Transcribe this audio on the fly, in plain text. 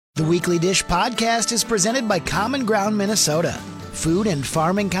The Weekly Dish podcast is presented by Common Ground Minnesota. Food and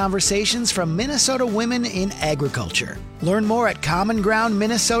farming conversations from Minnesota women in agriculture. Learn more at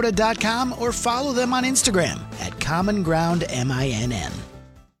commongroundminnesota.com or follow them on Instagram at commongroundminn.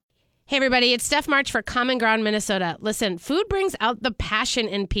 Hey everybody, it's Steph March for Common Ground Minnesota. Listen, food brings out the passion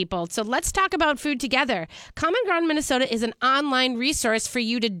in people, so let's talk about food together. Common Ground Minnesota is an online resource for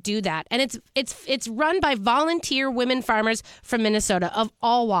you to do that, and it's run by volunteer women farmers from Minnesota of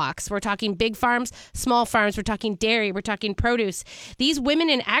all walks. We're talking big farms, small farms, we're talking dairy, we're talking produce. These women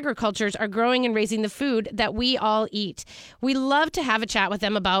in agriculture are growing and raising the food that we all eat. We love to have a chat with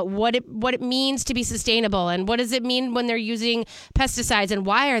them about what it means to be sustainable and what does it mean when they're using pesticides and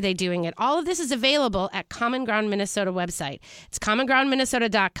why are they doing it. All of this is available at Common Ground Minnesota website. It's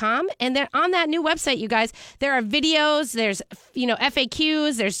commongroundminnesota.com. And then on that new website, you guys, there are videos, there's,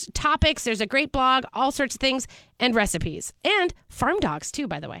 FAQs, there's topics, there's a great blog, all sorts of things, and recipes. And farm dogs, too,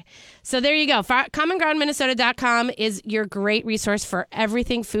 by the way. So there you go. commongroundminnesota.com is your great resource for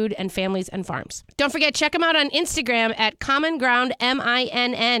everything food and families and farms. Don't forget, check them out on Instagram at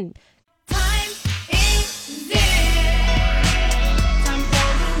commongroundminn.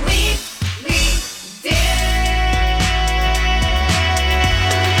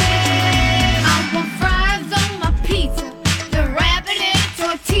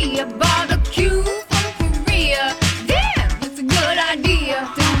 Barbecue from Korea. Damn, that's a good idea.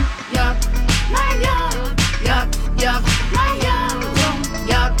 Don't yuck my yum. Yuck, yuck my yum. Don't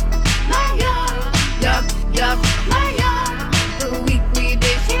yuck my yum. Yuck, yuck my yum. The weekly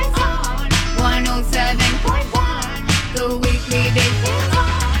dish is on 107.1. The weekly dish is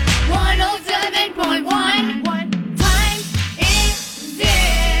on 107.1. What time is it?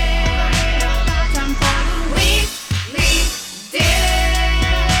 Time for the weekly dish.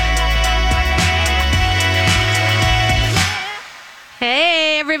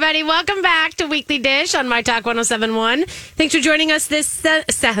 Hey, everybody. Welcome back to Weekly Dish on My Talk 107.1. Thanks for joining us this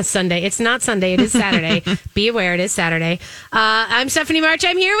Sunday. It's not Sunday. It is Saturday. Be aware, it is Saturday. I'm Stephanie March.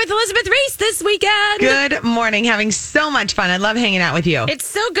 I'm here with Elizabeth Reese this weekend. Good morning. Having so much fun. I love hanging out with you. It's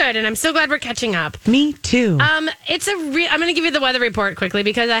so good, and I'm so glad we're catching up. Me too. I'm going to give you the weather report quickly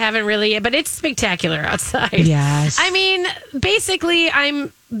because I haven't really, but it's spectacular outside. Yes. I mean, basically,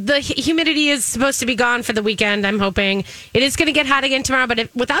 the humidity is supposed to be gone for the weekend, I'm hoping. It is going to get hot again tomorrow, but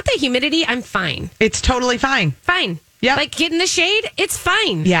without the humidity, I'm fine. It's totally fine. Fine. Yeah. Like, get in the shade, it's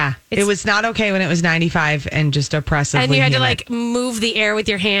fine. Yeah. It was not okay when it was 95 and just oppressively And you had humid. to, move the air with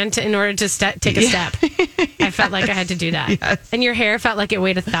your hand in order to take a step. I felt like I had to do that. Yes. And your hair felt like it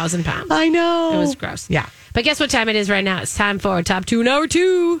weighed 1,000 pounds. I know. It was gross. Yeah. But guess what time it is right now? It's time for Top 2 in Hour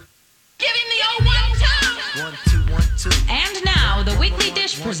 2. Give him the old 1, 2. 1, 2, 1, 2. And now, the Weekly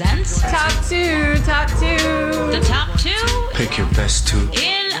Dish presents Top 2. the top 2 Pick your best two.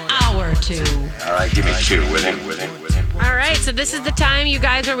 in Hour 2. All right, give me two with him. All right, so this is the time, you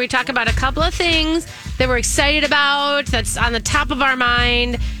guys, where we talk about a couple of things that we're excited about, that's on the top of our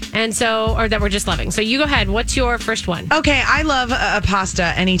mind, or that we're just loving. So you go ahead. What's your first one? Okay, I love a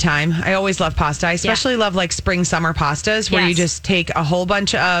pasta anytime. I always love pasta. I especially love spring, summer pastas where you just take a whole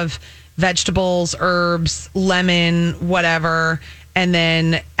bunch of vegetables, herbs, lemon, whatever, and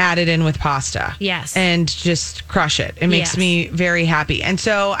then add it in with pasta. Yes. And just crush it. It makes me very happy. And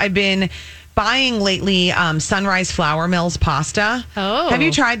so I've been buying lately Sunrise Flour Mills pasta. Oh. Have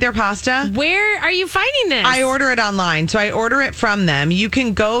you tried their pasta? Where are you finding this? I order it online. So I order it from them. You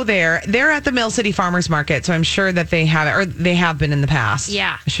can go there. They're at the Mill City Farmers Market. So I'm sure that they have it, or they have been in the past.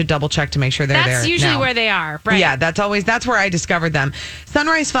 Yeah. I should double check to make sure they're there. That's usually now. where they are, right? Yeah, that's where I discovered them.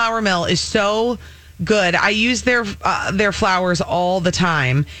 Sunrise Flour Mill is so good. I use their flours all the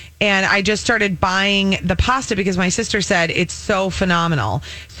time, and I just started buying the pasta because my sister said it's so phenomenal.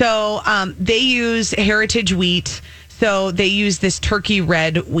 So they use heritage wheat. So they use this turkey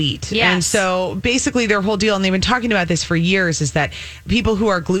red wheat. Yes. And so basically their whole deal, and they've been talking about this for years, is that people who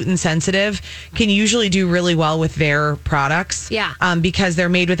are gluten sensitive can usually do really well with their products. Yeah. Because they're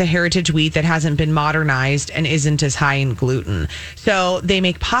made with a heritage wheat that hasn't been modernized and isn't as high in gluten. So they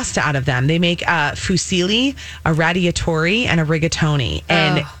make pasta out of them. They make fusilli, a radiatori, and a rigatoni.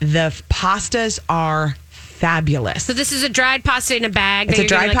 And the pastas are fabulous. So this is a dried pasta in a bag It's that a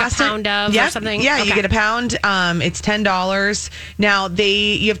you're dried getting pasta a pound of or something? Yeah, Okay. you get a pound. It's $10. Now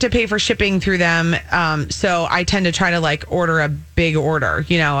you have to pay for shipping through them. So I tend to try to order a big order,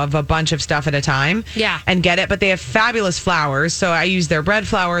 of a bunch of stuff at a time. Yeah. And get it. But they have fabulous flours. So I use their bread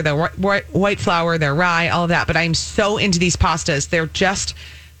flour, their white flour, their rye, all of that. But I'm so into these pastas. They're just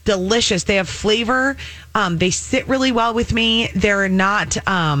delicious. They have flavor. They sit really well with me. They're not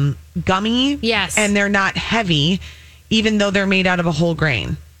gummy. Yes. And they're not heavy, even though they're made out of a whole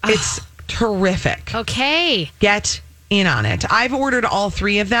grain. It's terrific. Okay. Get in on it. I've ordered all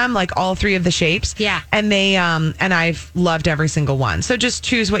 3 of them, like all 3 of the shapes. Yeah. And they and I've loved every single one. So just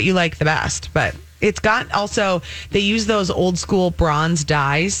choose what you like the best. But it's got also, they use those old school bronze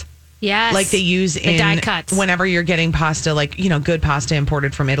dies. Yes. Like they use the in die cuts. whenever you're getting pasta, like, good pasta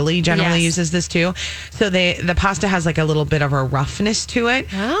imported from Italy generally Yes. uses this too. So the pasta has like a little bit of a roughness to it,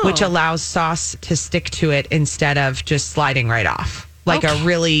 Oh. which allows sauce to stick to it instead of just sliding right off. Like a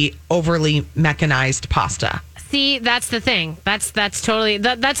really overly mechanized pasta. See, that's the thing. That's totally,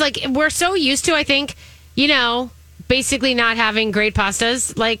 that's like, we're so used to, I think, basically not having great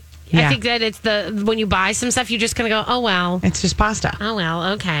pastas. Like, Yeah. I think that when you buy some stuff, you just kind of go, oh, well. It's just pasta. Oh,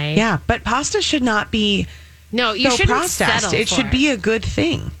 well, okay. Yeah, but pasta should not be No, you so shouldn't processed. settle It for should be a good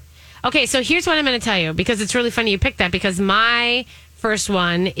thing. Okay, so here's what I'm going to tell you, because it's really funny you picked that, because my first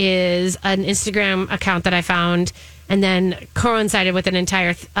one is an Instagram account that I found and then coincided with an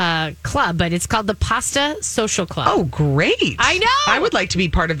entire club, but it's called the Pasta Social Club. Oh, great. I know. I would like to be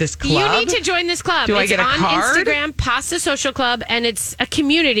part of this club. You need to join this club. Do I It's get a on card? Instagram, Pasta Social Club, and it's a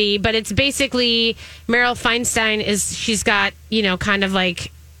community, but it's basically Meryl Feinstein she's got, kind of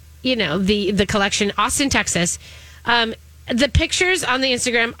like, the collection, Austin, Texas. The pictures on the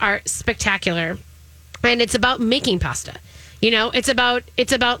Instagram are spectacular, and it's about making pasta. It's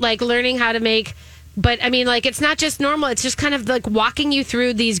about like learning how to make. But I mean, like, it's not just normal. It's just kind of like walking you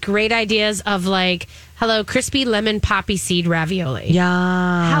through these great ideas of like, hello, crispy lemon poppy seed ravioli.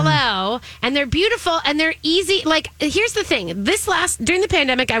 Yeah. Hello. And they're beautiful and they're easy. Like, here's the thing. During the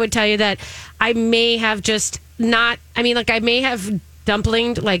pandemic, I would tell you that I may have I may have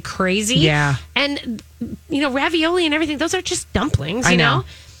dumplinged like crazy. Yeah. And, ravioli and everything, those are just dumplings, I know.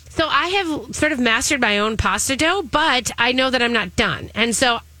 So I have sort of mastered my own pasta dough, but I know that I'm not done. And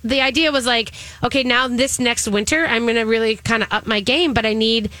so the idea was like, okay, now this next winter, I'm going to really kind of up my game, but I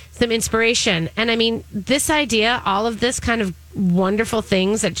need some inspiration. And I mean, this idea, all of this kind of wonderful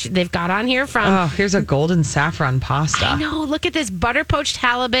things that they've got on here from... Oh, here's a golden saffron pasta. I know. Look at this butter poached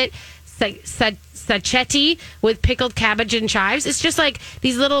halibut sacchetti with pickled cabbage and chives. It's just like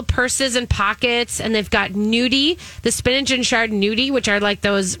these little purses and pockets, and they've got gnudi, the spinach and chard gnudi, which are like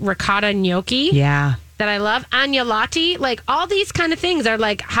those ricotta gnocchi. Yeah. That I love. Agnolotti, like all these kind of things are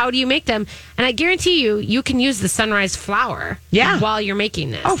like, how do you make them? And I guarantee you can use the sunrise flour while you're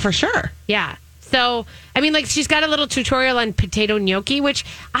making this. Oh, for sure. Yeah. So, I mean, like, she's got a little tutorial on potato gnocchi, which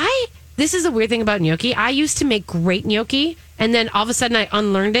this is a weird thing about gnocchi. I used to make great gnocchi, and then all of a sudden I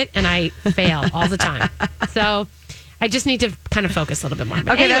unlearned it, and I fail all the time. So I just need to kind of focus a little bit more.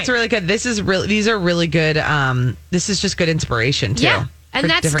 But okay, anyway. that's really good. These are really good. This is just good inspiration, too. Yeah. And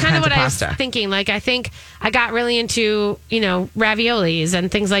that's kind of what I was pasta. thinking. Like, I think I got really into, raviolis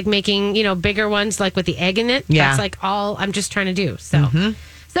and things like making, bigger ones, like with the egg in it. Yeah. That's like all I'm just trying to do. So,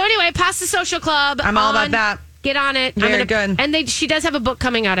 So anyway, Pasta Social Club. I'm all about that. Get on it. Very good. And she does have a book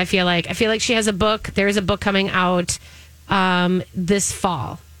coming out, I feel like. I feel like she has a book. There is a book coming out this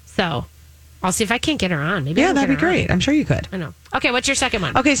fall. So I'll see if I can't get her on. Maybe Yeah, that'd be great. I'm sure you could. I know. Okay, what's your second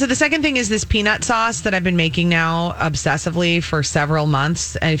one? Okay, so the second thing is this peanut sauce that I've been making now obsessively for several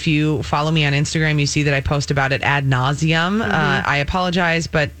months. And if you follow me on Instagram, you see that I post about it ad nauseum. I apologize,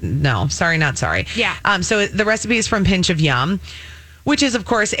 but no, sorry, not sorry. Yeah. So the recipe is from Pinch of Yum, which is, of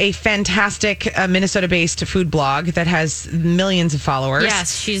course, a fantastic Minnesota-based food blog that has millions of followers.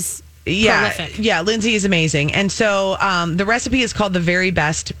 Yes, she's prolific. Yeah, Lindsay is amazing. And so the recipe is called the Very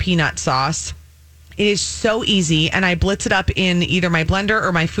Best Peanut Sauce. It is so easy, and I blitz it up in either my blender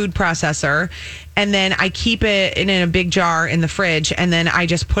or my food processor, and then I keep it in a big jar in the fridge, and then I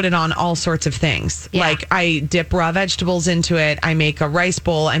just put it on all sorts of things. Yeah. Like I dip raw vegetables into it, I make a rice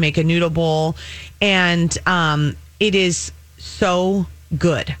bowl, I make a noodle bowl, and it is so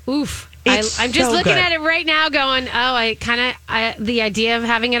good. Oof. It's I'm just so looking good. at it right now going, the idea of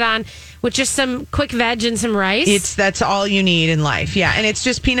having it on with just some quick veg and some rice. That's all you need in life. Yeah. And it's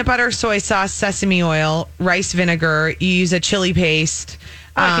just peanut butter, soy sauce, sesame oil, rice vinegar. You use a chili paste.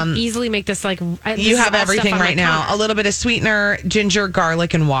 I could easily make this like... You have everything right now. A little bit of sweetener, ginger,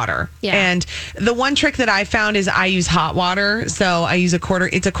 garlic, and water. Yeah. And the one trick that I found is I use hot water. So I use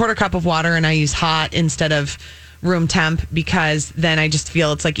it's a quarter cup of water, and I use hot instead of room temp, because then I just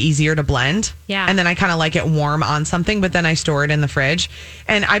feel it's like easier to blend. Yeah. And then I kind of like it warm on something, but then I store it in the fridge.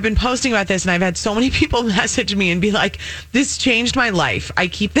 And I've been posting about this, and I've had so many people message me and be like, this changed my life. I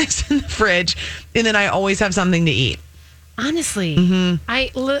keep this in the fridge, and then I always have something to eat. Honestly,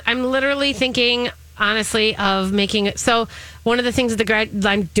 Mm-hmm. I'm literally thinking, honestly, of making it. So one of the things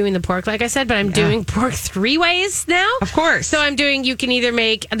I'm doing the pork, like I said, but I'm doing pork 3 ways now. Of course. So I'm doing, you can either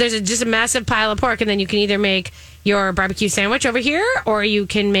make, just a massive pile of pork, and then you can either make your barbecue sandwich over here, or you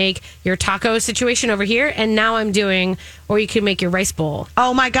can make your taco situation over here. And now or you can make your rice bowl.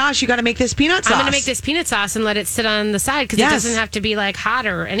 Oh my gosh, you got to make this peanut sauce. I'm going to make this peanut sauce and let it sit on the side because it doesn't have to be like hot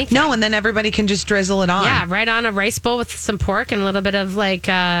or anything. No, and then everybody can just drizzle it on. Yeah, right on a rice bowl with some pork and a little bit of like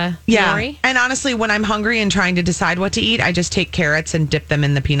nori. And honestly, when I'm hungry and trying to decide what to eat, I just take carrots and dip them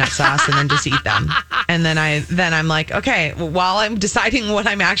in the peanut sauce and then just eat them. And then I'm like, okay, while I'm deciding what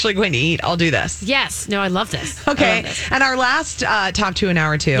I'm actually going to eat, I'll do this. Yes. No, I love this. Okay. And our last top two in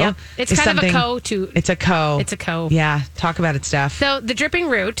hour two. Yep. It's kind of a co too. It's a co. It's a co. Yeah. Talk about it, Steph. So the Dripping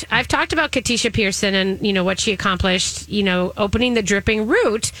Root, I've talked about Katisha Pearson and, what she accomplished, opening the Dripping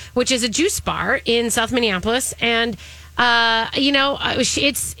Root, which is a juice bar in South Minneapolis. And,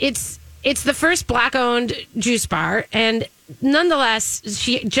 it's the first Black-owned juice bar. And nonetheless,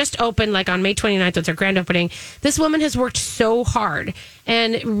 she just opened on May 29th with her grand opening. This woman has worked so hard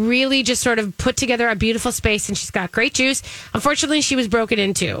and really just sort of put together a beautiful space, and she's got great juice. Unfortunately, she was broken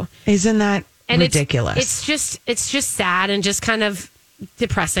into. Isn't that ridiculous? It's just sad and just kind of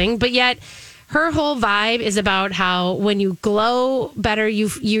depressing, but yet her whole vibe is about how when you glow better, you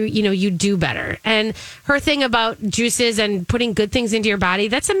do better. And her thing about juices and putting good things into your body,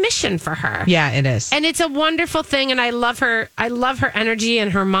 that's a mission for her. Yeah, it is. And it's a wonderful thing. And I love her energy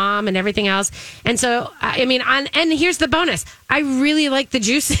and her mom and everything else. And so, and here's the bonus. I really like the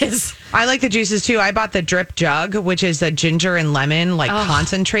juices. I like the juices too. I bought the Drip Jug, which is a ginger and lemon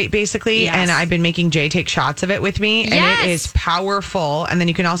concentrate basically. Yes. And I've been making Jay take shots of it with me. And it is powerful. And then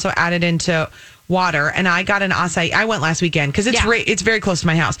you can also add it into water. And I got an acai. I went last weekend because it's very close to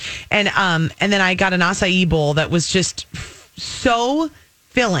my house. And then I got an acai bowl that was just so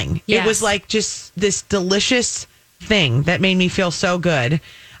filling. Yes. It was like just this delicious thing that made me feel so good.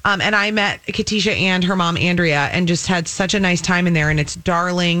 And I met Katisha and her mom, Andrea, and just had such a nice time in there. And it's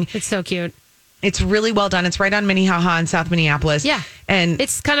darling. It's so cute. It's really well done. It's right on Minnehaha in South Minneapolis. Yeah. And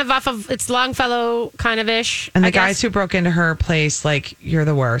it's kind of off of, it's Longfellow kind of ish. And the guys who broke into her place, you're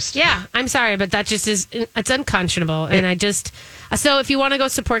the worst. Yeah. I'm sorry, but that just it's unconscionable. And so if you want to go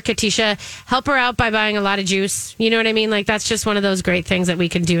support Katisha, help her out by buying a lot of juice. You know what I mean? That's just one of those great things that we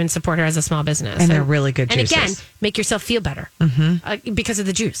can do and support her as a small business. And they're really good juices. And again, make yourself feel better because of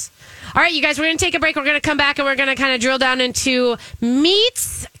the juice. All right, you guys, we're going to take a break. We're going to come back and we're going to kind of drill down into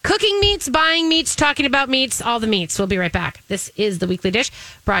meats, cooking meats, buying meats, talking about meats, all the meats. We'll be right back. This is The Weekly Dish,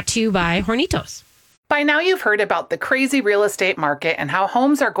 brought to you by Hornitos. By now you've heard about the crazy real estate market and how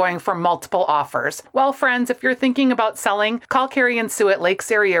homes are going for multiple offers. Well, friends, if you're thinking about selling, call Carrie and Sue at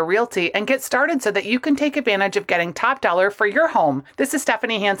Lakes Area Realty and get started so that you can take advantage of getting top dollar for your home. This is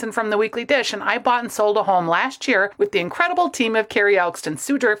Stephanie Hansen from The Weekly Dish, and I bought and sold a home last year with the incredible team of Carrie Elkst and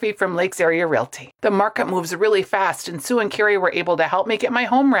Sue Durfee from Lakes Area Realty. The market moves really fast, and Sue and Carrie were able to help me get my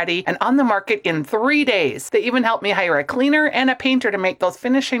home ready and on the market in 3 days. They even helped me hire a cleaner and a painter to make those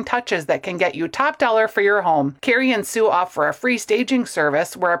finishing touches that can get you top dollar for your home. Carrie and Sue offer a free staging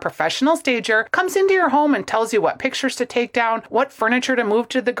service where a professional stager comes into your home and tells you what pictures to take down, what furniture to move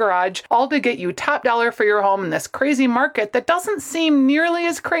to the garage, all to get you top dollar for your home in this crazy market that doesn't seem nearly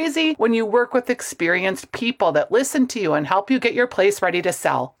as crazy when you work with experienced people that listen to you and help you get your place ready to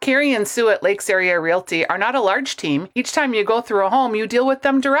sell. Carrie and Sue at Lakes Area Realty are not a large team. Each time you go through a home, you deal with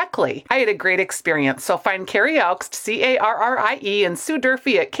them directly. I had a great experience, so find Carrie Elkst, Carrie, and Sue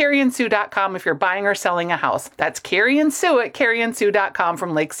Durfee at carrieandsue.com if you're buying or selling a house. That's Carrie and Sue at carrieandsue.com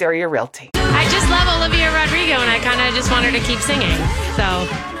from Lakes Area Realty. I just love Olivia Rodrigo, and I kind of just want her to keep singing. So,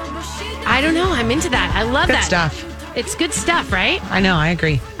 I don't know. I'm into that. I love good that. Stuff. It's good stuff, right? I know. I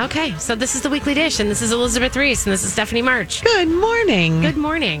agree. Okay. So, this is The Weekly Dish, and this is Elizabeth Reese, and this is Stephanie March. Good morning. Good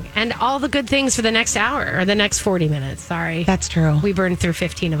morning. And all the good things for the next hour, or the next 40 minutes. Sorry. That's true. We burned through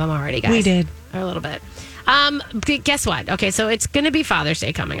 15 of them already, guys. We did. A little bit. Guess what? Okay, so it's going to be Father's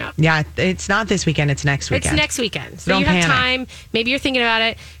Day coming up. Yeah, it's not this weekend. It's next weekend. It's next weekend. So Don't you have panic. time. Maybe you're thinking about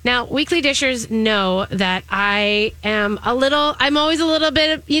it. Now, Weekly Dishers know that I'm always a little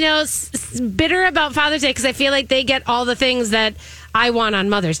bit, bitter about Father's Day because I feel like they get all the things that I want on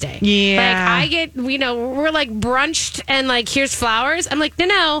Mother's Day. Yeah. I get, we're brunched and here's flowers. I'm like,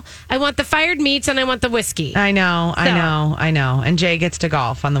 no, I want the fired meats and I want the whiskey. I know. And Jay gets to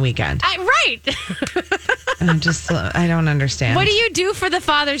golf on the weekend. Right. And I don't understand. What do you do for the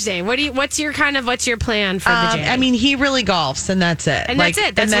Father's Day? What's your plan for the Jay? He really golfs and that's it. And that's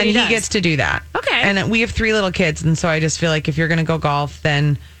it. That's and then what he does. gets to do that. Okay. And we have 3 little kids, and so I just feel like if you're going to go golf,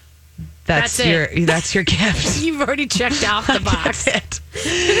 then that's your gift. You've already checked off the box. That's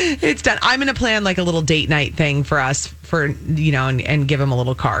it. It's done. I'm going to plan like a little date night thing for us for, and give him a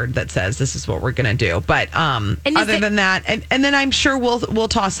little card that says this is what we're going to do. But other than that, and then I'm sure we'll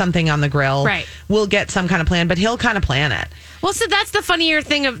toss something on the grill. Right. We'll get some kind of plan, but he'll kind of plan it. Well, so that's the funnier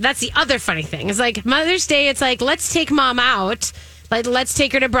thing that's the other funny thing. Is like Mother's Day, it's like, let's take mom out. Like, let's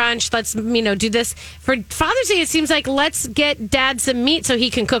take her to brunch. Let's, do this. For Father's Day, it seems like let's get dad some meat so he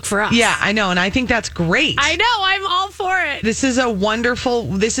can cook for us. Yeah, I know. And I think that's great. I know. I'm all for it. This is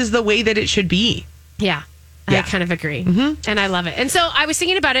this is the way that it should be. Yeah. I kind of agree. Mm-hmm. And I love it. And so I was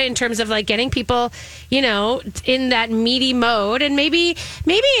thinking about it in terms of like getting people, in that meaty mode. And maybe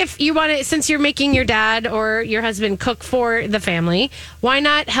if you want to, since you're making your dad or your husband cook for the family, why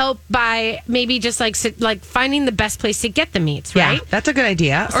not help by maybe just like finding the best place to get the meats, right? Yeah, that's a good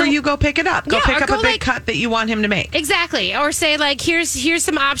idea. Or you go pick it up. Go pick up a big cut that you want him to make. Exactly. Or say like, here's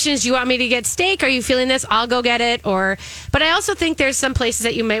some options. Do you want me to get steak? Are you feeling this? I'll go get it. But I also think there's some places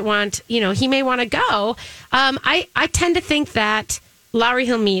that you might want, he may want to go. I tend to think that Lowry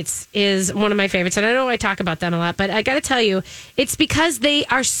Hill Meats is one of my favorites. And I know I talk about them a lot, but I got to tell you, it's because they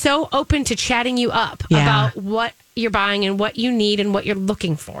are so open to chatting you up about what you're buying and what you need and what you're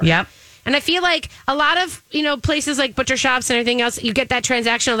looking for. Yep. And I feel like a lot of, places like butcher shops and everything else, you get that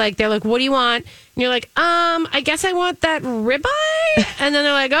transactional, like, they're like, what do you want? And you're like, I guess I want that ribeye. And then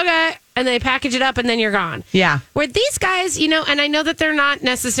they're like, okay. And they package it up and then you're gone. Yeah. Where these guys, and I know that they're not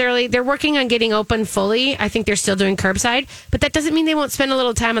necessarily, they're working on getting open fully. I think they're still doing curbside, but that doesn't mean they won't spend a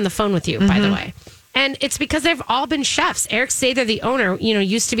little time on the phone with you, by the way. And it's because they've all been chefs. Eric Sather, the owner,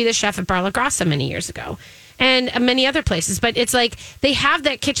 used to be the chef at Bar La Grassa many years ago. And many other places. But it's like they have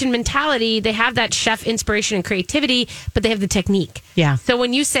that kitchen mentality. They have that chef inspiration and creativity, but they have the technique. Yeah. So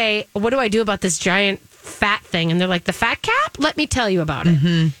when you say, what do I do about this giant fat thing? And they're like, the fat cap? Let me tell you about it.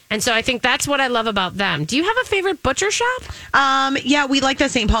 Mm-hmm. And so I think that's what I love about them. Do you have a favorite butcher shop? Yeah, we like the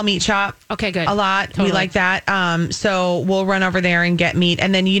St. Paul Meat Shop. Okay, good. A lot. Totally. We like that. So we'll run over there and get meat.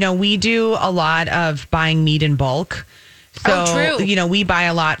 And then, we do a lot of buying meat in bulk. So, true. We buy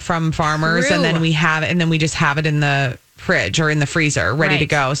a lot from farmers True. and then we have it and then we just have it in the fridge or in the freezer ready to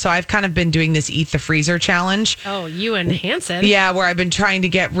go. So I've kind of been doing this eat the freezer challenge. Oh, you and Hanson. Yeah, where I've been trying to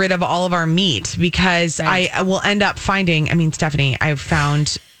get rid of all of our meat because I will end up finding, Stephanie, I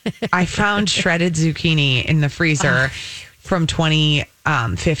found shredded zucchini in the freezer from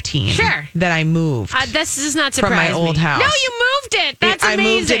 2015 that I moved. This does not surprise from my old house. No, you moved it. That's amazing.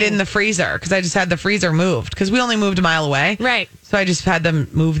 I moved it in the freezer because I just had the freezer moved because we only moved a mile away. Right. So I just had them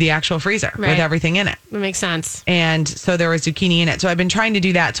move the actual freezer with everything in it. That makes sense. And so there was zucchini in it. So I've been trying to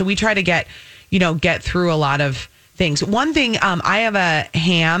do that. So we try to get through a lot of things. One thing, I have a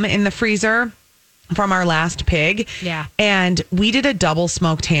ham in the freezer from our last pig. Yeah. And we did a double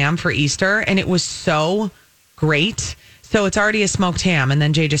smoked ham for Easter and it was so great. So it's already a smoked ham, and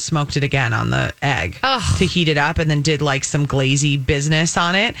then Jay just smoked it again on the egg to heat it up, and then did like some glazy business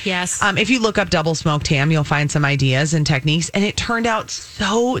on it. Yes. If you look up double smoked ham, you'll find some ideas and techniques, and it turned out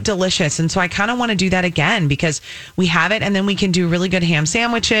so delicious. And so I kind of want to do that again because we have it, and then we can do really good ham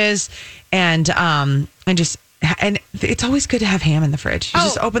sandwiches, and it's always good to have ham in the fridge. You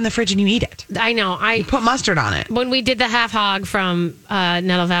just open the fridge and you eat it. I know. You put mustard on it. When we did the half hog from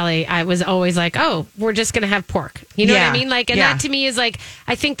Nettle Valley, I was always like, we're just going to have pork. You know what I mean? Like, and that to me is like,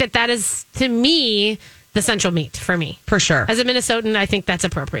 I think that is, to me, the central meat for me. For sure. As a Minnesotan, I think that's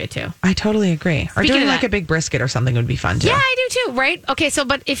appropriate too. I totally agree. Or doing like a big brisket or something would be fun too. Yeah, I do too, right? Okay, so,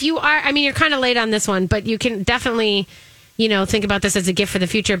 but if you are, you're kind of late on this one, but you can definitely, think about this as a gift for the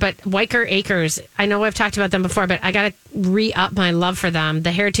future. But Weicker Acres, I know I've talked about them before, but I got to re-up my love for them.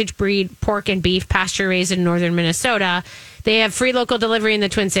 The heritage breed pork and beef, pasture raised in northern Minnesota. They have free local delivery in the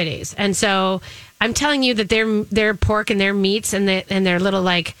Twin Cities. And so I'm telling you that their pork and their meats and their little,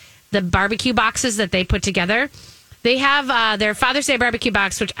 like, the barbecue boxes that they put together. They have their Father's Day barbecue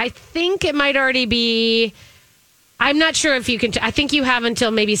box, which I think it might already be. I'm not sure if you can. I think you have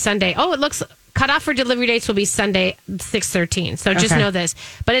until maybe Sunday. Oh, it looks cutoff for delivery dates will be Sunday 6/13. So just know this.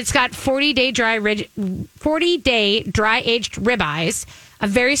 But it's got 40-day dry aged ribeyes, a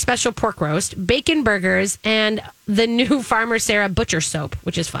very special pork roast, bacon burgers, and the new Farmer Sarah butcher soap,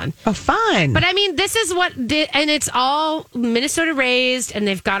 which is fun. Oh, fun! But this is and it's all Minnesota raised, and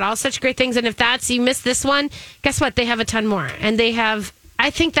they've got all such great things. And if you missed this one, guess what? They have a ton more, and they have. I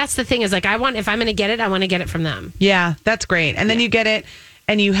think that's the thing is like if I'm going to get it, I want to get it from them. Yeah, that's great. And then you get it,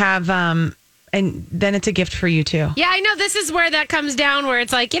 and you have. And then it's a gift for you too. Yeah, I know. This is where that comes down, where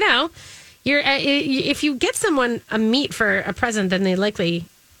it's like, if you get someone a meat for a present, then they likely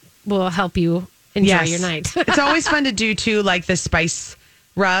will help you enjoy your night. It's always fun to do too, like the spice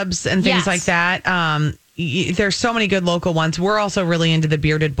rubs and things like that. there's so many good local ones. We're also really into the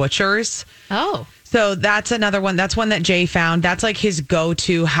Bearded Butchers. Oh. So that's another one. That's one that Jay found. That's like his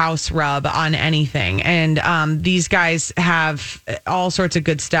go-to house rub on anything. And these guys have all sorts of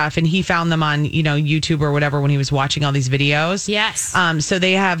good stuff. And he found them on, YouTube or whatever when he was watching all these videos. Yes. So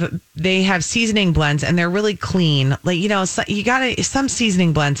they have seasoning blends and they're really clean. Like, some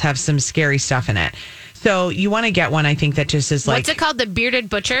seasoning blends have some scary stuff in it. So you want to get one, I think, that just is like... What's it called? The Bearded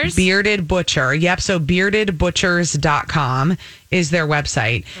Butchers? Bearded Butcher. Yep. So beardedbutchers.com is their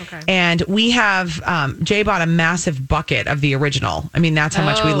website. Okay. And we have... Jay bought a massive bucket of the original. I mean, that's how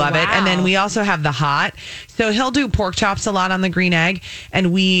much we love it. And then we also have the hot. So he'll do pork chops a lot on the green egg.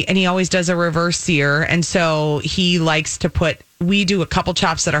 And he always does a reverse sear. And so he likes to put... We do a couple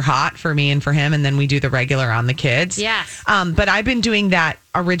chops that are hot for me and for him, and then we do the regular on the kids. Yes. But I've been doing that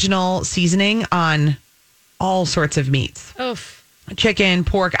original seasoning on all sorts of meats. Oof. Chicken,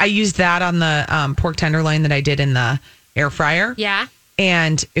 pork. I used that on the pork tenderloin that I did in the air fryer. Yeah.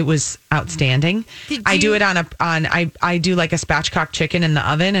 And it was outstanding. I do it I do like a spatchcock chicken in the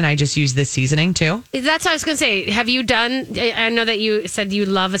oven, and I just use this seasoning too. That's what I was going to say. Have you done, I know that you said you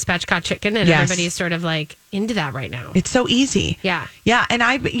love a spatchcock chicken, and everybody's sort of like into that right now. It's so easy. Yeah. Yeah. And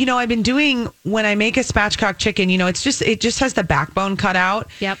I've been doing, when I make a spatchcock chicken, it just has the backbone cut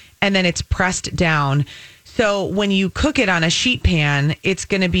out. Yep. And then it's pressed down. So when you cook it on a sheet pan, it's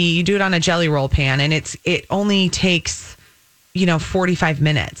going to be, you do it on a jelly roll pan, and it only takes 45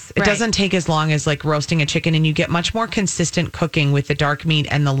 minutes. It doesn't take as long as like roasting a chicken, and you get much more consistent cooking with the dark meat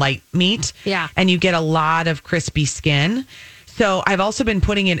and the light meat. Yeah. And you get a lot of crispy skin. So I've also been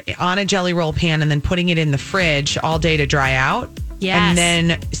putting it on a jelly roll pan and then putting it in the fridge all day to dry out. Yes. And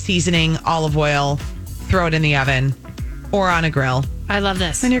then seasoning olive oil, throw it in the oven or on a grill. I love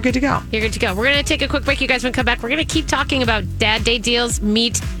this. And you're good to go. You're good to go. We're going to take a quick break. You guys, when we come back, we're going to keep talking about dad day deals,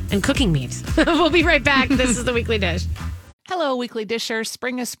 meat, and cooking meat. We'll be right back. This is the Weekly Dish. Hello, Weekly Disher.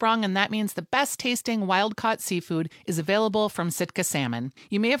 Spring has sprung, and that means the best tasting wild-caught seafood is available from Sitka Salmon.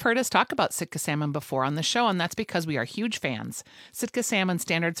 You may have heard us talk about Sitka Salmon before on the show, and that's because we are huge fans. Sitka Salmon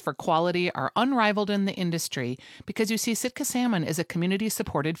standards for quality are unrivaled in the industry because, you see, Sitka Salmon is a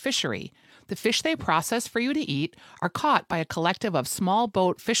community-supported fishery. The fish they process for you to eat are caught by a collective of small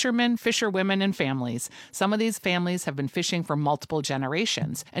boat fishermen, fisherwomen, and families. Some of these families have been fishing for multiple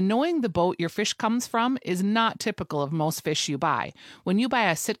generations, and knowing the boat your fish comes from is not typical of most fish you buy. When you buy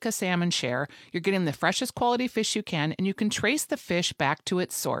a Sitka Salmon share, you're getting the freshest quality fish you can, and you can trace the fish back to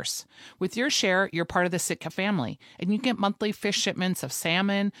its source. With your share, you're part of the Sitka family, and you get monthly fish shipments of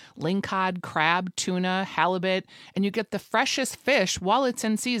salmon, lingcod, crab, tuna, halibut, and you get the freshest fish while it's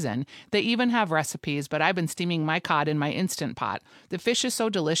in season. They even have recipes, but I've been steaming my cod in my Instant Pot. The fish is so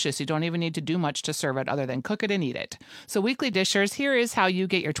delicious, you don't even need to do much to serve it other than cook it and eat it. So Weekly Dishers, here is how you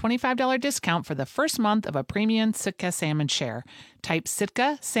get your $25 discount for the first month of a premium Sitka Salmon share. Type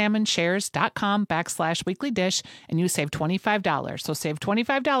sitkasalmonshares.com/weekly dish and you save $25. So save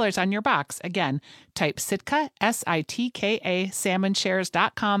 $25 on your box. Again, type Sitka, SITKA,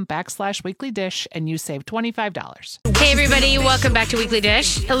 salmonshares.com/weekly dish and you save $25. Hey, everybody. Welcome back to Weekly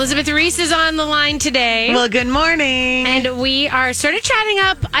Dish. Elizabeth Reese is on the line today. Well, good morning. And we are sort of chatting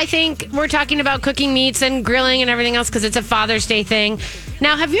up. I think we're talking about cooking meats and grilling and everything else because it's a Father's Day thing.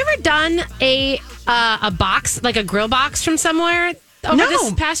 Now, have you ever done a box, like a grill box from somewhere over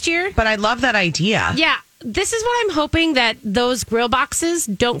this past year? But I love that idea. Yeah. This is what I'm hoping, that those grill boxes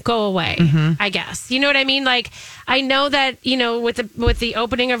don't go away, I guess. You know what I mean? Like, I know that, with the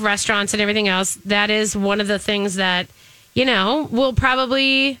opening of restaurants and everything else, that is one of the things that, will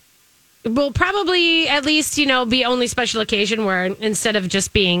probably at least, be only special occasion, where instead of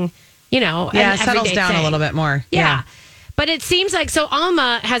just being, it settles down a little bit more. Yeah. But it seems like, so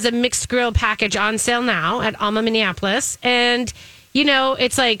Alma has a mixed grill package on sale now at Alma Minneapolis. And,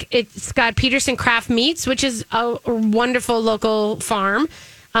 it's got Peterson Craft Meats, which is a wonderful local farm.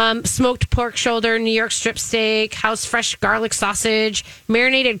 Smoked pork shoulder, New York strip steak, house fresh garlic sausage,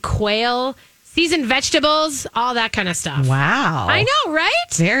 marinated quail, seasoned vegetables, all that kind of stuff. Wow. I know,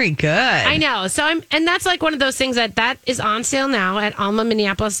 right? Very good. I know. So and that's like one of those things that is on sale now at Alma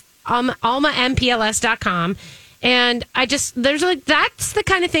Minneapolis, almampls.com. And that's the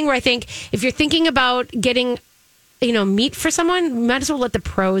kind of thing where I think if you're thinking about getting, meat for someone, you might as well let the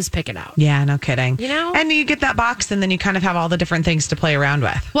pros pick it out. Yeah, no kidding. And you get that box and then you kind of have all the different things to play around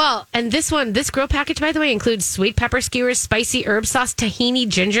with. Well, and this grill package, by the way, includes sweet pepper skewers, spicy herb sauce, tahini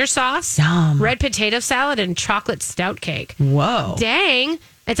ginger sauce, red potato salad, and chocolate stout cake. Whoa. Dang.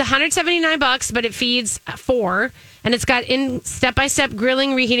 It's $179, but it feeds 4, and it's got step-by-step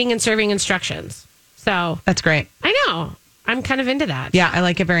grilling, reheating, and serving instructions. So that's great. I know. I'm kind of into that. Yeah, I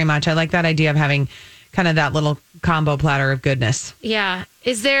like it very much. I like that idea of having kind of that little combo platter of goodness. Yeah.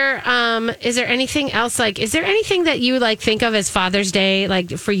 Is there anything else, like, is there anything that you like think of as Father's Day,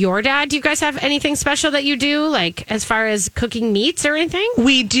 like for your dad? Do you guys have anything special that you do, like as far as cooking meats or anything?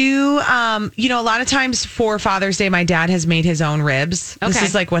 We do, a lot of times for Father's Day, my dad has made his own ribs. This Okay.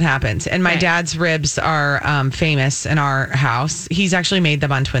 is like what happens. And my Right. dad's ribs are famous in our house. He's actually made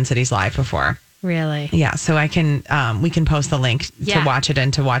them on Twin Cities Live before. Really? Yeah, so we can post the link Yeah. to watch it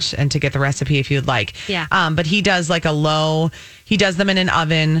and to get the recipe if you'd like. Yeah. But he does like he does them in an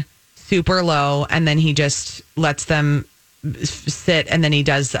oven, super low, and then he just lets them sit, and then he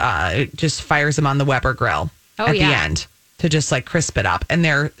does just fires them on the Weber grill at the end to just like crisp it up, and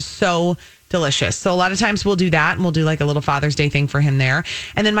they're so delicious. So a lot of times we'll do that, and we'll do like a little Father's Day thing for him there.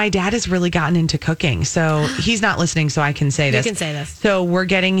 And then my dad has really gotten into cooking, so he's not listening, so I can say this. You can say this. So we're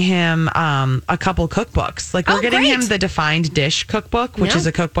getting him a couple cookbooks. Like we're getting great. him the Defined Dish cookbook, which is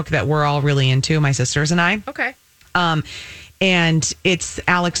a cookbook that we're all really into, my sisters and I. Okay. And it's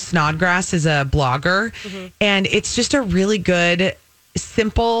Alex Snodgrass is a blogger, and it's just a really good,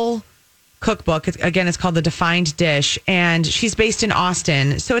 simple cookbook. It's called The Defined Dish, and she's based in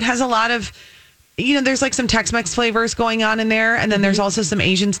Austin. So it has a lot of, there's like some Tex-Mex flavors going on in there, and then there's also some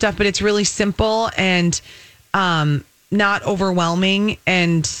Asian stuff, but it's really simple and not overwhelming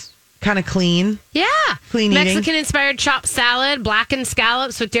and kind of clean. Yeah. Clean eating. Mexican-inspired chopped salad, blackened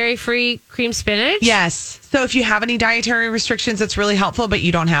scallops with dairy-free cream spinach. Yes. So if you have any dietary restrictions, it's really helpful, but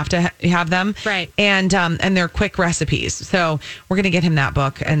you don't have to have them. Right. And they're quick recipes. So we're going to get him that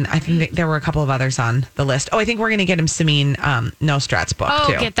book. And I think there were a couple of others on the list. Oh, I think we're going to get him Samin Nostrat's book,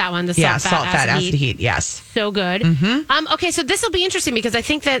 too. Oh, get that one. The Salt, Fat, Acid, Heat. Yes. So good. Okay, so this will be interesting because I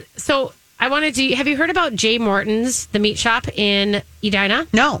think that, I wanted to, have you heard about Jay Morton's, the meat shop in Edina?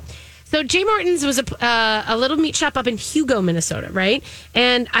 No. So Jay Morton's was a little meat shop up in Hugo, Minnesota, right?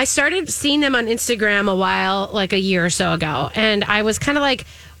 And I started seeing them on Instagram a year or so ago. And I was kind of like,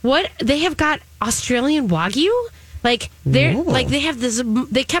 what? They have got Australian Wagyu? They have this,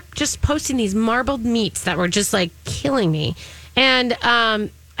 they kept just posting these marbled meats that were just like killing me. And I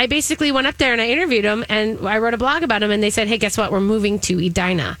basically went up there and I interviewed them and I wrote a blog about them and they said, hey, guess what? We're moving to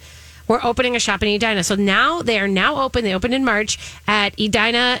Edina. We're opening a shop in Edina. So now they are now open. They opened in March at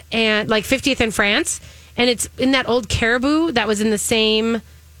Edina and 50th in France. And it's in that old Caribou that was in the same,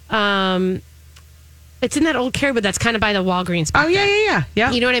 it's in that old Caribou that's kind of by the Walgreens. Oh, yeah.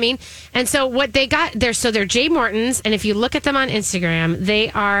 You know what I mean? And so what they got there, so they're Jay Morton's. And if you look at them on Instagram,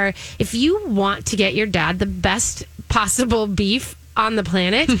 they are, if you want to get your dad the best possible beef on the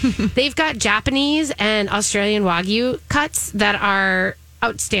planet, they've got Japanese and Australian Wagyu cuts that are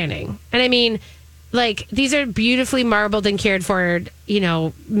outstanding. And I mean, these are beautifully marbled and cared for,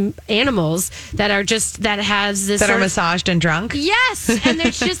 animals that are just, that has this That are sort of- massaged and drunk? Yes. And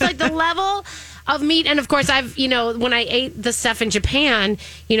there's just the level of meat. And of course, I've, when I ate the stuff in Japan,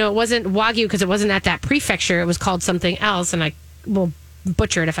 it wasn't Wagyu because it wasn't at that prefecture. It was called something else. And I will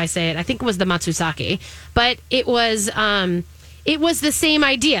butcher it if I say it. I think it was the Matsusaki. But it was the same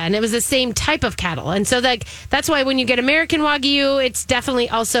idea and it was the same type of cattle. And so that's why when you get American Wagyu, it's definitely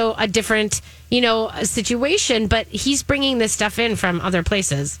also a different, situation. But he's bringing this stuff in from other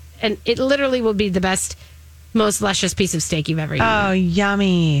places. And it literally will be the best, most luscious piece of steak you've ever eaten. Oh,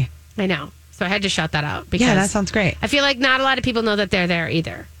 yummy. I know. So I had to shout that out because Yeah, that sounds great. I feel like not a lot of people know that they're there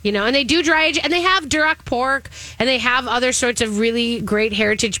either. And they do dry age and they have Duroc pork and they have other sorts of really great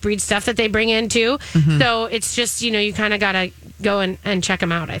heritage breed stuff that they bring in too. So it's just, you kind of got to go and check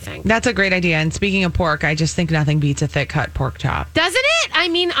them out, I think. That's a great idea. And speaking of pork, I just think nothing beats a thick cut pork chop. Doesn't it? I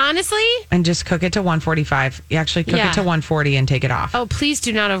mean, honestly. And just cook it to 145. You actually cook it to 140 and take it off. Oh, please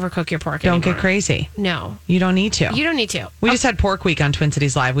do not overcook your pork Don't anymore. get crazy. No. You don't need to. You don't need to. We just had pork week on Twin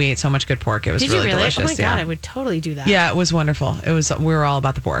Cities Live. We ate so much good pork. It was Did really you really? delicious. Oh my God, yeah. I would totally do that. Yeah, it was wonderful. We were all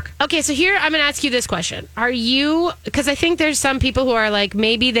about the pork. Okay, so here I'm going to ask you this question. Are you, because I think there's some people who are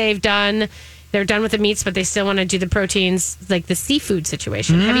maybe they're done with the meats, but they still want to do the proteins, like the seafood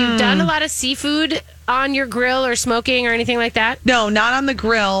situation. Have you done a lot of seafood on your grill or smoking or anything like that? No, not on the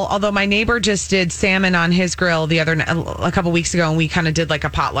grill. Although my neighbor just did salmon on his grill a couple weeks ago, and we kind of did like a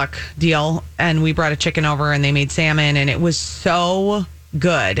potluck deal, and we brought a chicken over, and they made salmon, and it was so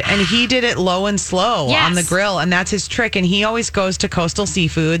good. And he did it low and slow on the grill, and that's his trick. And he always goes to Coastal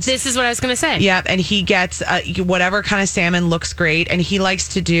Seafoods. This is what I was going to say. Yep, and he gets whatever kind of salmon looks great, and he likes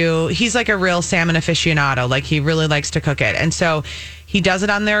to he's like a real salmon aficionado. He really likes to cook it. And so he does it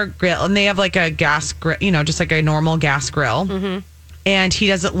on their grill, and they have like a gas grill, just like a normal gas grill. Mm-hmm. And he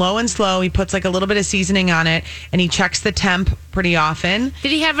does it low and slow. He puts like a little bit of seasoning on it, and he checks the temp pretty often.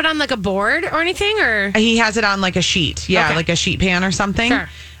 Did he have it on like a board or anything, or? He has it on like a sheet. Yeah, Okay. like a sheet pan or something. Sure.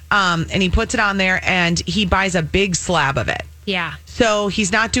 and he puts it on there, and he buys a big slab of it. Yeah. So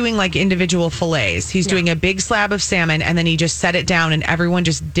he's not doing like individual fillets. He's doing a big slab of salmon, and then he just set it down, and everyone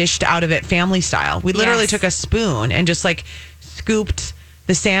just dished out of it family style. We literally took a spoon and just like scooped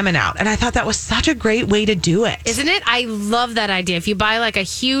the salmon out. And I thought that was such a great way to do it. Isn't it? I love that idea. If you buy like a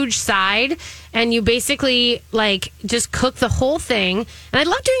huge side and you basically like just cook the whole thing. And I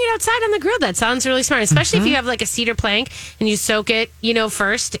love doing it outside on the grill. That sounds really smart, especially if you have like a cedar plank and you soak it,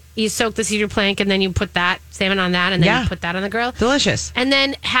 first. You soak the cedar plank and then you put that salmon on that and then you put that on the grill. Delicious. And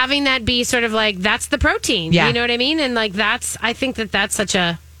then having that be sort of like, that's the protein. Yeah. You know what I mean? And like I think that's such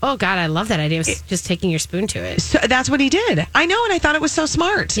a... Oh, God, I love that idea. Just taking your spoon to it. So that's what he did. I know, and I thought it was so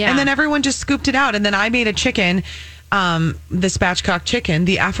smart. Yeah. And then everyone just scooped it out. And then I made a chicken, the spatchcock chicken,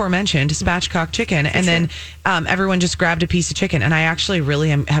 the aforementioned spatchcock chicken. And then everyone just grabbed a piece of chicken. And I actually really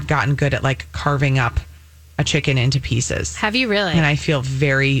have gotten good at like carving up a chicken into pieces. Have you really? And I feel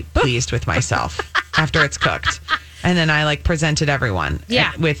very pleased with myself after it's cooked. And then I like presented everyone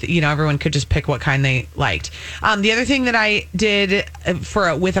with, everyone could just pick what kind they liked. The other thing that I did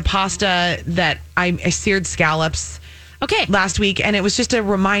with a pasta that I seared scallops last week. And it was just a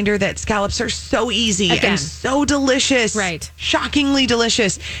reminder that scallops are so easy and so delicious. Right. Shockingly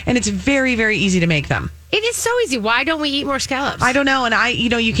delicious. And it's very, very easy to make them. It is so easy. Why don't we eat more scallops? I don't know. And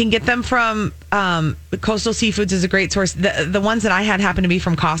you can get them from Coastal Seafoods is a great source. The ones that I had happened to be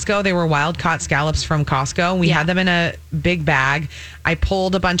from Costco. They were wild caught scallops from Costco. We had them in a big bag. I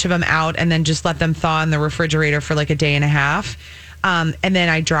pulled a bunch of them out and then just let them thaw in the refrigerator for like a day and a half. And then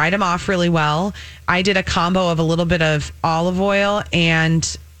I dried them off really well. I did a combo of a little bit of olive oil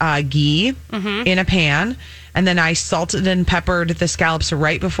and ghee in a pan. And then I salted and peppered the scallops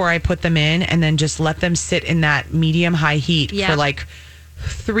right before I put them in, and then just let them sit in that medium-high heat for like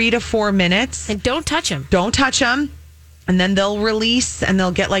 3 to 4 minutes. And don't touch them. Don't touch them. And then they'll release, and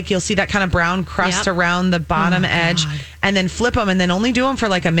they'll get like, you'll see that kind of brown crust around the bottom edge. God. And then flip them, and then only do them for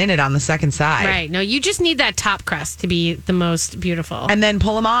like a minute on the second side. Right. No, you just need that top crust to be the most beautiful. And then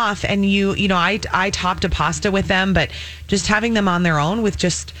pull them off. And I topped a pasta with them, but just having them on their own with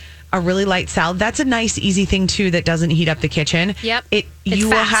just a really light salad. That's a nice, easy thing, too, that doesn't heat up the kitchen. Yep. You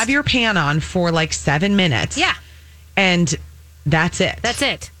will have your pan on for like 7 minutes. Yeah. And that's it. That's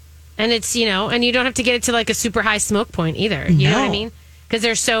it. And it's, and you don't have to get it to like a super high smoke point either. You know what I mean? Because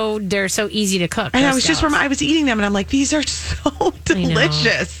they're so easy to cook. And I was eating them and I'm like, these are so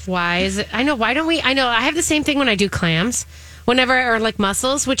delicious. Why is it? I know. Why don't we? I know. I have the same thing when I do clams, or like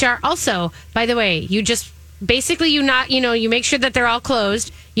mussels, which are also, by the way, you just basically you make sure that they're all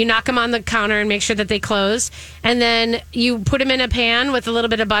closed. You knock them on the counter and make sure that they close. And then you put them in a pan with a little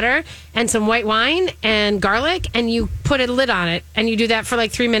bit of butter and some white wine and garlic, and you put a lid on it. And you do that for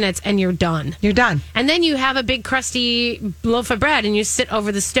like 3 minutes, and you're done. You're done. And then you have a big crusty loaf of bread, and you sit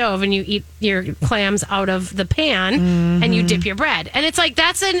over the stove, and you eat your clams out of the pan, and you dip your bread. And it's like,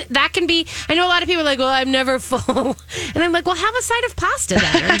 that can be, I know a lot of people are like, well, I'm never full. And I'm like, well, have a side of pasta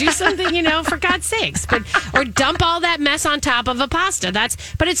then, or do something, for God's sakes. Or dump all that mess on top of a pasta.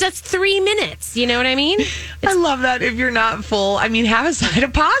 But it's just 3 minutes. You know what I mean? I love that. If you're not full, have a side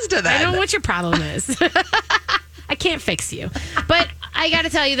of pasta then. I don't know what your problem is. I can't fix you. But I got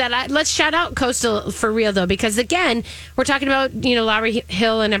to tell you that let's shout out Coastal for real, though, because, again, we're talking about, Lowry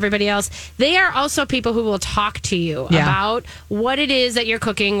Hill and everybody else. They are also people who will talk to you about what it is that you're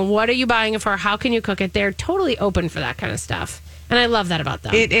cooking. What are you buying it for? How can you cook it? They're totally open for that kind of stuff. And I love that about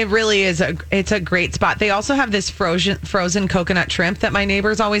them. It really is. It's a great spot. They also have this frozen coconut shrimp that my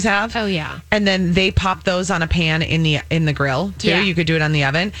neighbors always have. Oh, yeah. And then they pop those on a pan in the grill, too. Yeah. You could do it on the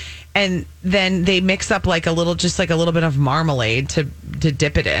oven. And then they mix up like a little bit of marmalade to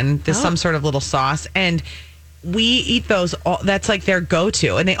dip it in. Some sort of little sauce. And we eat those. That's like their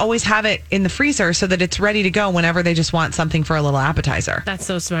go-to. And they always have it in the freezer so that it's ready to go whenever they just want something for a little appetizer. That's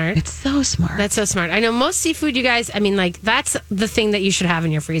so smart. It's so smart. That's so smart. I know most seafood, you guys, that's the thing that you should have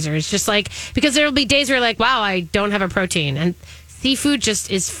in your freezer. It's just like, because there will be days where you're like, wow, I don't have a protein. And seafood just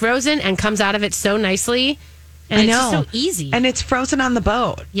is frozen and comes out of it so nicely. And it's just so easy. And it's frozen on the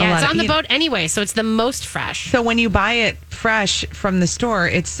boat. Yeah, it's on the boat anyway, so it's the most fresh. So when you buy it fresh from the store,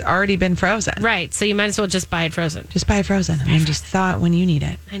 it's already been frozen. Right, so you might as well just buy it frozen. Just buy it frozen and just thaw it when you need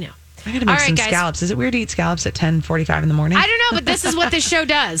it. I know. I got to make some scallops. Is it weird to eat scallops at 10:45 in the morning? I don't know, but this is what this show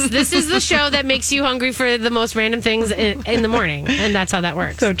does. This is the show that makes you hungry for the most random things in the morning, and that's how that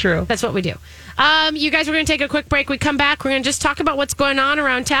works. So true. That's what we do. You guys, we're going to take a quick break. We come back. We're going to just talk about what's going on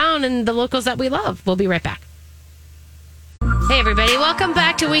around town and the locals that we love. We'll be right back. Hey, everybody. Welcome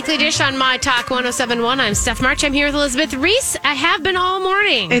back to Weekly Dish on My Talk 1071. I'm Steph March. I'm here with Elizabeth Reese. I have been all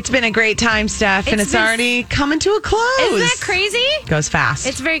morning. It's been a great time, Steph, and it's already coming to a close. Isn't that crazy? Goes fast.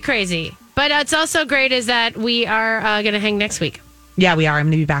 It's very crazy. But it's also great is that we are going to hang next week. Yeah, we are. I'm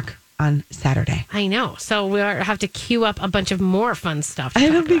going to be back on Saturday. I know. So we have to queue up a bunch of more fun stuff.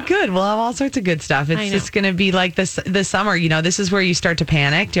 It'll be good. We'll have all sorts of good stuff. I It's know. just going to be like this summer. You know, this is where you start to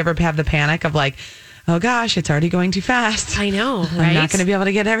panic. Do you ever have the panic of like, oh gosh, it's already going too fast. I know, right? I'm not going to be able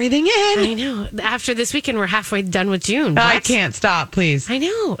to get everything in. I know. After this weekend, we're halfway done with June. I What? can't stop, please. I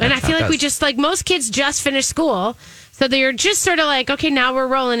know. And I That's how feel it like we goes. just, like most kids just finished school. So they're just sort of like, okay, now we're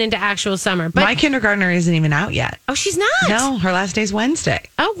rolling into actual summer. But My kindergartner isn't even out yet. oh, she's not. No, her last day's Wednesday.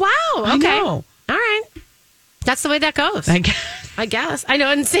 Oh, wow. I Okay. know. All right. That's the way that goes. I guess. I guess. I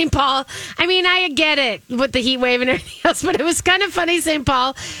know in St. Paul, I mean, I get it with the heat wave and everything else, but it was kind of funny. St.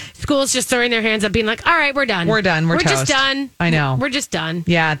 Paul schools just throwing their hands up, being like, all right, we're done. We're done. We're just toast. done. I know. We're just done.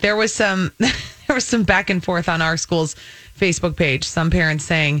 Yeah, there was some back and forth on our school's Facebook page. Some parents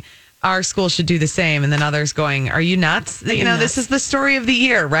saying our school should do the same, and then others going, "Are you nuts?" You know, this is the story of the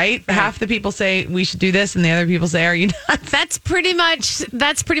year, right? Half the people say we should do this, and the other people say, "Are you nuts?" That's pretty much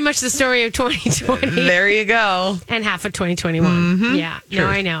the story of 2020 There you go. and half of 2021. Yeah. No, Truth.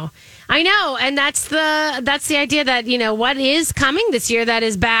 I know. And that's the idea that, you know, what is coming this year that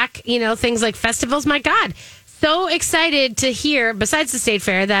is back, you know, things like festivals. My God. So excited to hear, besides the State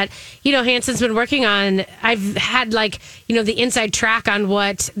Fair, that, you know, Hanson's been working on. I've had, like, you know, the inside track on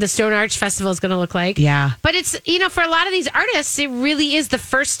what the Stone Arch Festival is going to look like. Yeah. But it's, you know, for a lot of these artists, it really is the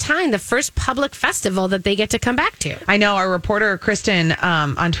first public festival that they get to come back to. I know our reporter Kristen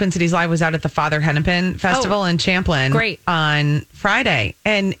on Twin Cities Live was out at the Father Hennepin Festival in Champlin Great. on Friday,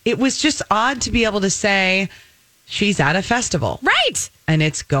 and it was just odd to be able to say she's at a festival. Right. And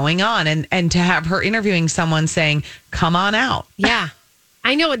it's going on, and to have her interviewing someone saying, "Come on out." Yeah.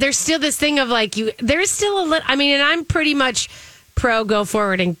 I know. There's still this thing of like, there's still a little, I mean, and I'm pretty much pro go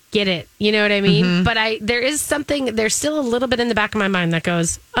forward and get it. You know what I mean? But there's still a little bit in the back of my mind that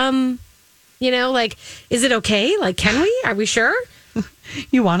goes, you know, like, is it okay? Like, can we? Are we sure?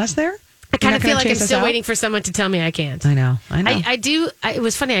 You want us there? I kind of feel like I'm still waiting for someone to tell me I can't. I know. I do. It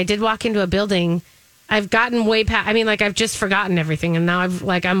was funny. I did walk into a building. I've gotten way past. I mean, like, I've just forgotten everything, and now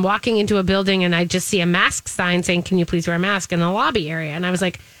I'm walking into a building, and I just see a mask sign saying, "Can you please wear a mask?" in the lobby area, and I was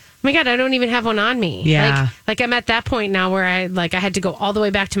like, "Oh my God, I don't even have one on me." Yeah. Like I'm at that point now where I had to go all the way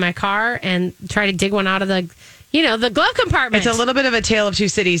back to my car and try to dig one out of the glove compartment. It's a little bit of a tale of two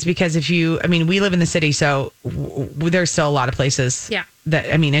cities because we live in the city, so there's still a lot of places. Yeah. That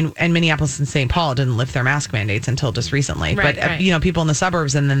and Minneapolis and St. Paul didn't lift their mask mandates until just recently. Right, but right. You know, people in the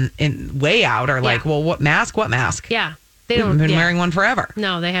suburbs and then way out are like, well, what mask? What mask? Yeah, they We've don't been wearing one forever.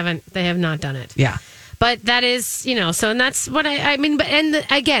 No, they haven't. They have not done it. Yeah. But that is, you know, so, and that's what I mean. But,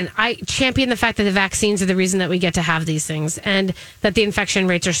 again, I champion the fact that the vaccines are the reason that we get to have these things, and that the infection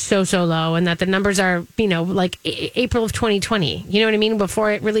rates are so low, and that the numbers are, you know, like April of 2020, you know what I mean? Before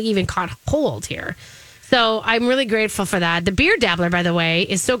it really even caught hold here. So I'm really grateful for that. The Beer Dabbler, by the way,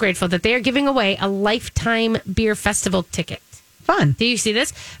 is so grateful that they are giving away a lifetime beer festival ticket. Fun. Do you see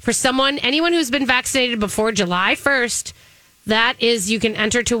this? For anyone who's been vaccinated before July 1st, that is, you can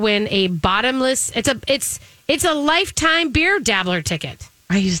enter to win a bottomless. It's a lifetime Beer Dabbler ticket.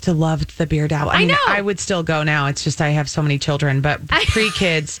 I used to love the Beer Dabbler. I know. I would still go now. It's just I have so many children, but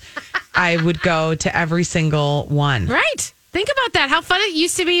pre-kids, I would go to every single one. Right. Think about that. How fun it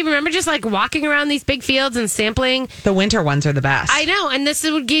used to be. Remember just like walking around these big fields and sampling? The winter ones are the best. I know. And this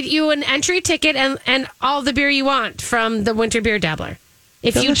would get you an entry ticket and all the beer you want from the Winter Beer Dabbler.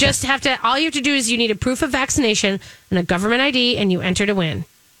 If you just all you have to do is you need a proof of vaccination and a government ID, and you enter to win.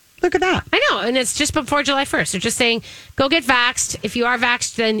 Look at that. I know. And it's just before July 1st. They're just saying, go get vaxxed. If you are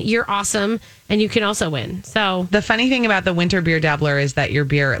vaxxed, then you're awesome, and you can also win. So the funny thing about the Winter Beer Dabbler is that your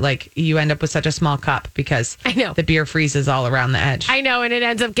beer, like, you end up with such a small cup because I know the beer freezes all around the edge. I know, and it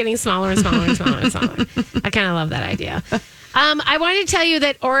ends up getting smaller and smaller and smaller and smaller. I kind of love that idea. I wanted to tell you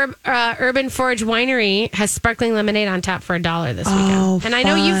that Urban Forge Winery has sparkling lemonade on tap for $1 this weekend. Oh, and I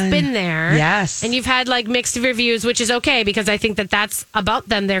know you've been there. Yes. And you've had like mixed reviews, which is okay because I think that that's about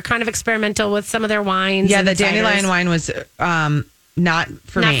them. They're kind of experimental with some of their wines. Yeah, and the dandelion ciders. wine was not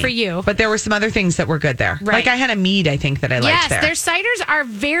for me. Not for you. But there were some other things that were good there. Right. Like I had a mead, I think, that I liked there. Yes, their ciders are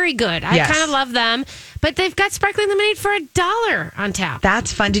very good. I kind of love them. But they've got sparkling lemonade for $1 on tap.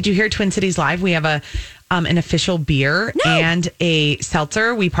 That's fun. Did you hear Twin Cities Live? We have an official beer and a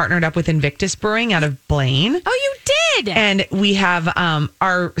seltzer. We partnered up with Invictus Brewing out of Blaine. Oh, you did. And we have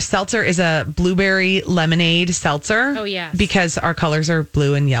our seltzer is a blueberry lemonade seltzer. Oh, yes. Because our colors are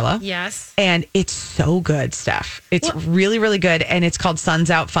blue and yellow. Yes. And it's so good, Steph. It's really, really good. And it's called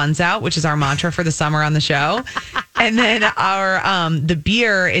Suns Out, Fun's Out, which is our mantra for the summer on the show. And then our the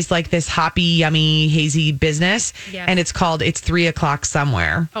beer is like this hoppy, yummy, hazy business. Yes. And it's called It's 3 o'clock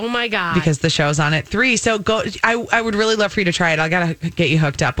somewhere. Oh my God. Because the show's on at 3. So go. I would really love for you to try it. I gotta get you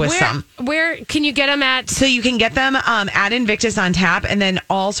hooked up with some. Where can you get them at? So you can get them at Invictus on tap, and then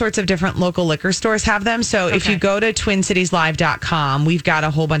all sorts of different local liquor stores have them. So if you go to TwinCitiesLive.com, we've got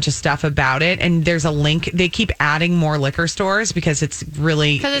a whole bunch of stuff about it, and there's a link. They keep adding more liquor stores because it's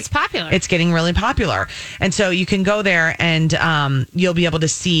popular. It's getting really popular, and so you can go there and you'll be able to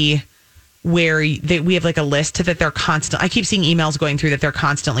see where we have like a list that they're constant. I keep seeing emails going through that they're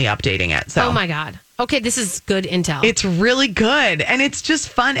constantly updating it. So oh my God. Okay, this is good intel. It's really good, and it's just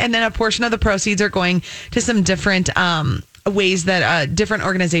fun. And then a portion of the proceeds are going to some different ways that different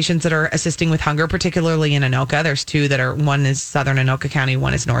organizations that are assisting with hunger, particularly in Anoka. There's two that are, one is Southern Anoka County,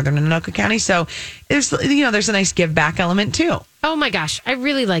 one is Northern Anoka County. So there's a nice give back element too. Oh my gosh, I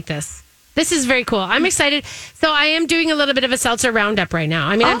really like this. This is very cool. I'm excited. So I am doing a little bit of a seltzer roundup right now.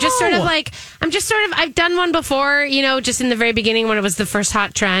 I mean, I've done one before, just in the very beginning when it was the first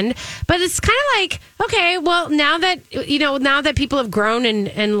hot trend. But it's kind of like, okay, well, now that people have grown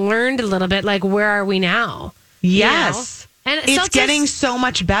and learned a little bit, like, where are we now? Yes. And it's getting so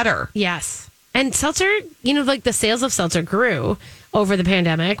much better. Yes. And seltzer, like the sales of seltzer grew over the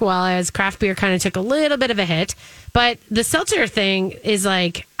pandemic, while as craft beer kind of took a little bit of a hit. But the seltzer thing is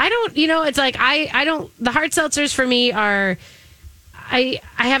like, the hard seltzers for me are, I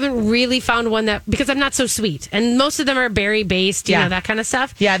haven't really found one that, because I'm not so sweet. And most of them are berry based, that kind of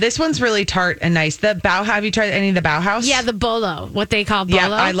stuff. Yeah, this one's really tart and nice. The Bauhaus, have you tried any of the Bauhaus? Yeah, the Bolo, what they call Bolo. Yeah,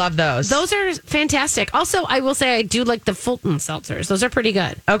 I love those. Those are fantastic. Also, I will say I do like the Fulton seltzers. Those are pretty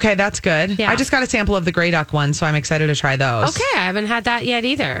good. Okay, that's good. Yeah. I just got a sample of the Grey Duck one, so I'm excited to try those. Okay, I haven't had that yet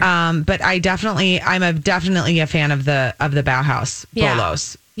either. But I'm definitely a fan of the Bauhaus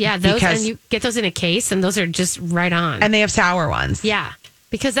Bolos. Yeah, those, and you get those in a case, and those are just right on. And they have sour ones. Yeah,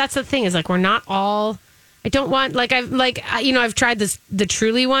 because that's the thing is, like, we're not all. I don't want I've tried the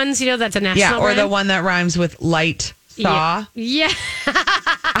Truly ones. That's a national. Yeah, or brand. the one that rhymes with light thaw. Yeah.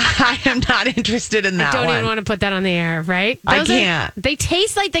 I am not interested in that. I don't even want to put that on the air, right? I can't. They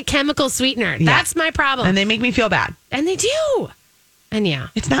taste like the chemical sweetener. Yeah. That's my problem, and they make me feel bad. And they do. And yeah,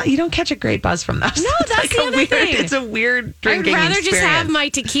 it's not. You don't catch a great buzz from those. No, that's the other thing. It's a weird drinking. I'd rather experience. just have my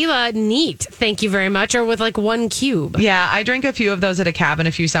tequila neat. Thank you very much, or with like one cube. Yeah, I drank a few of those at a cabin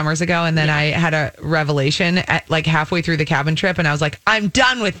a few summers ago, and then I had a revelation at like halfway through the cabin trip, and I was like, I'm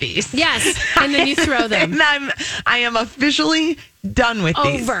done with these. Yes, and then you throw them. And I am officially done with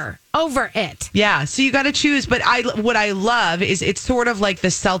these. Over it. Yeah, so you got to choose. But what I love is it's sort of like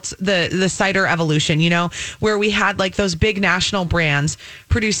the cider evolution, where we had like those big national brands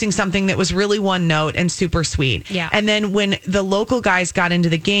producing something that was really one note and super sweet. Yeah. And then when the local guys got into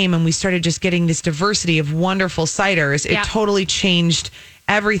the game and we started just getting this diversity of wonderful ciders, it totally changed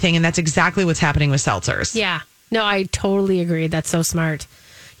everything. And that's exactly what's happening with seltzers. Yeah. No, I totally agree. That's so smart.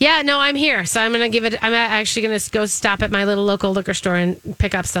 Yeah, no, I'm here. So I'm actually going to go stop at my little local liquor store and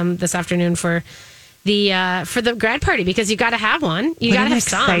pick up some this afternoon for the grad party, because you got to have one. You got to have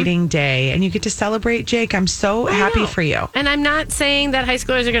some. Exciting day, and you get to celebrate Jake. I'm so happy for you. And I'm not saying that high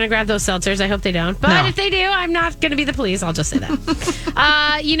schoolers are going to grab those seltzers. I hope they don't. But if they do, I'm not going to be the police. I'll just say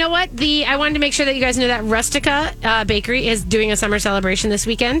that. You know what? I wanted to make sure that you guys knew that Rustica Bakery is doing a summer celebration this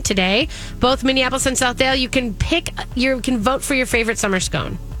weekend today. Both Minneapolis and Southdale. You can vote for your favorite summer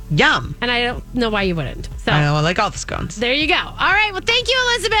scone. Yum. And I don't know why you wouldn't. So I know, I like all the scones. There you go. All right. Well, thank you,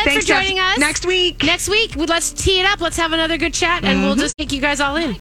 Elizabeth, for joining us. Next week. Let's tee it up. Let's have another good chat, and we'll just take you guys all in.